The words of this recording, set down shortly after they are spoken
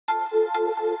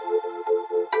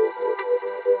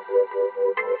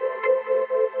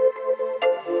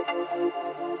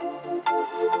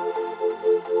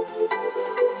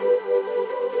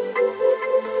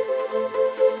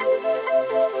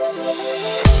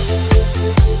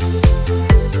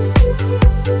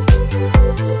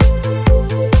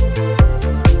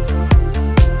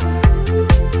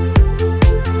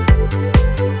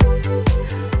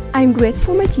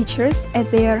grateful for my teachers as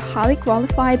they are highly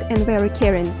qualified and very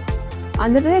caring.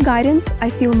 Under their guidance, I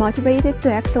feel motivated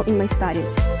to excel in my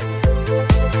studies.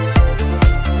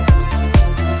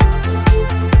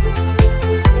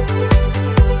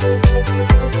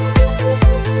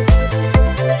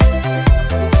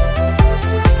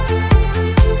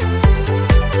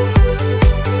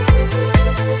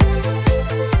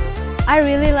 I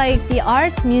really like the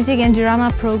art, music and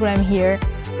drama program here.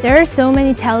 There are so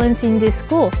many talents in this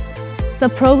school. The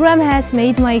program has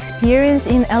made my experience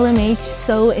in LMH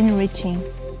so enriching.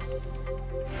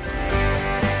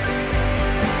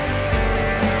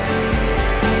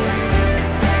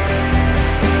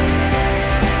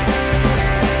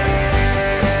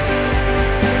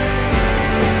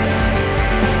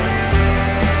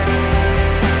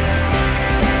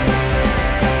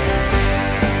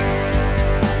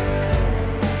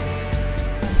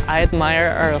 I admire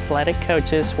our athletic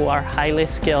coaches who are highly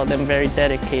skilled and very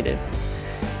dedicated.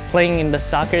 Playing in the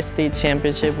soccer state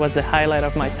championship was the highlight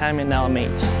of my time in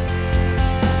LMH.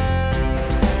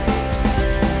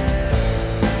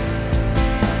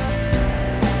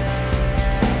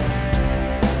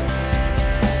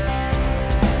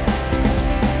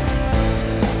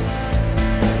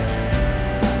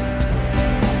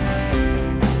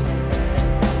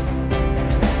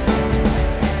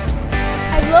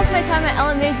 I love my time at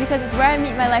LMH because it's where I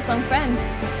meet my lifelong friends.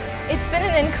 It's been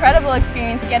an incredible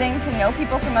experience getting to know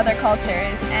people from other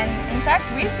cultures, and in fact,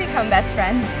 we've become best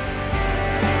friends.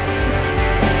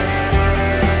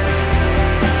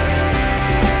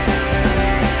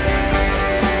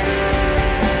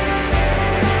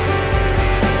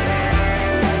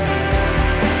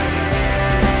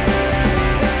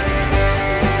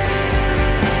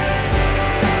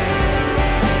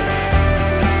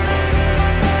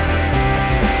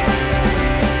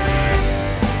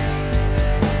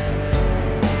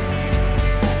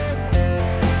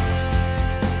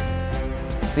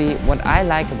 See, what I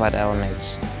like about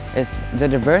LMH is the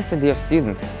diversity of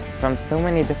students from so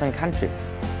many different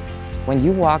countries. When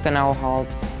you walk in our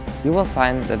halls, you will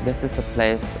find that this is a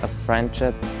place of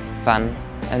friendship, fun,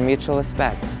 and mutual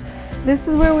respect. This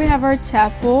is where we have our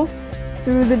chapel.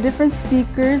 Through the different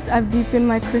speakers, I've deepened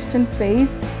my Christian faith,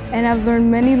 and I've learned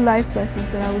many life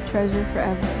lessons that I will treasure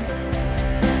forever.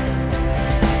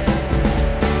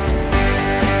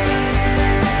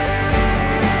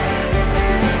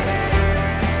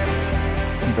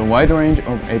 The wide range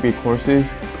of AP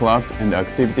courses, clubs, and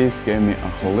activities gave me a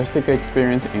holistic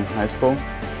experience in high school,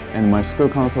 and my school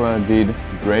counselor did a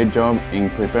great job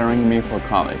in preparing me for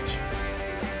college.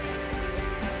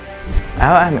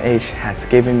 LMH has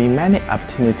given me many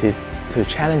opportunities to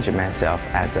challenge myself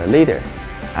as a leader.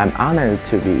 I'm honored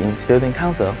to be in Student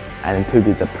Council and to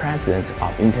be the President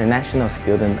of International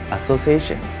Student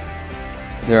Association.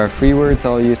 There are 3 words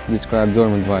I'll use to describe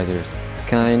dorm advisors: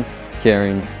 kind,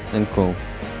 caring, and cool.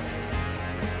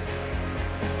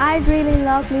 I really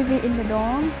love living in the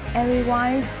dorm.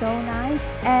 Everyone is so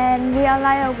nice and we are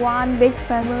like one big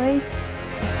family.